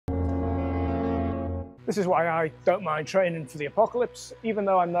This is why I don't mind training for the apocalypse, even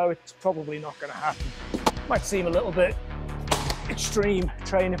though I know it's probably not going to happen. Might seem a little bit extreme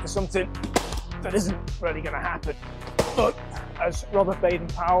training for something that isn't really going to happen. But as Robert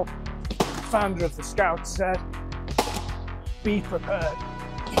Baden-Powell, founder of the Scouts, said, be prepared.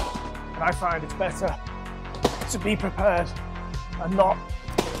 And I find it's better to be prepared and not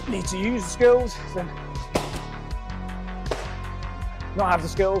need to use the skills than not have the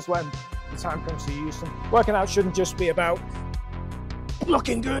skills when the time comes to use them. Working out shouldn't just be about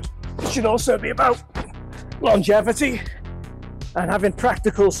looking good, it should also be about longevity and having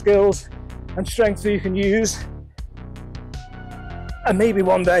practical skills and strength that you can use, and maybe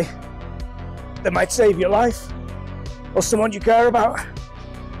one day that might save your life or someone you care about.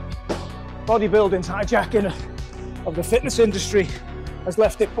 Bodybuilding's hijacking of the fitness industry has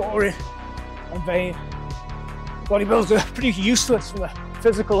left it boring and vain. Bodybuilders are pretty useless from a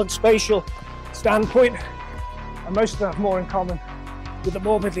physical and spatial standpoint, and most of them have more in common with the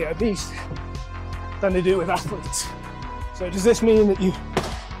morbidly obese than they do with athletes. So does this mean that you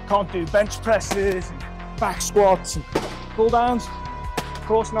can't do bench presses and back squats and pull downs? Of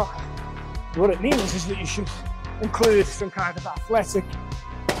course not. What it means is that you should include some kind of athletic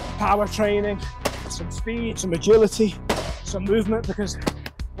power training, some speed, some agility, some movement, because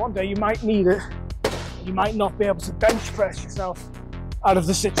one day you might need it. You might not be able to bench press yourself out of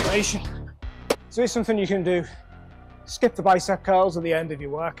the situation. So it's something you can do. Skip the bicep curls at the end of your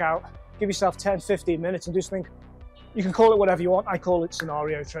workout. Give yourself 10-15 minutes and do something. You can call it whatever you want. I call it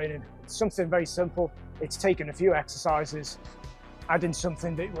scenario training. It's something very simple. It's taking a few exercises, adding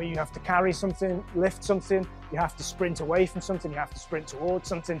something where you have to carry something, lift something, you have to sprint away from something, you have to sprint towards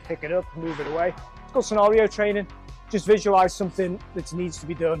something, pick it up, move it away. It's called scenario training. Just visualize something that needs to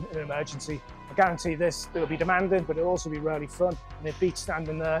be done in an emergency. I guarantee this, it'll be demanding, but it'll also be really fun. And it beats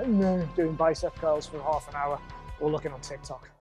standing there doing bicep curls for half an hour or looking on TikTok.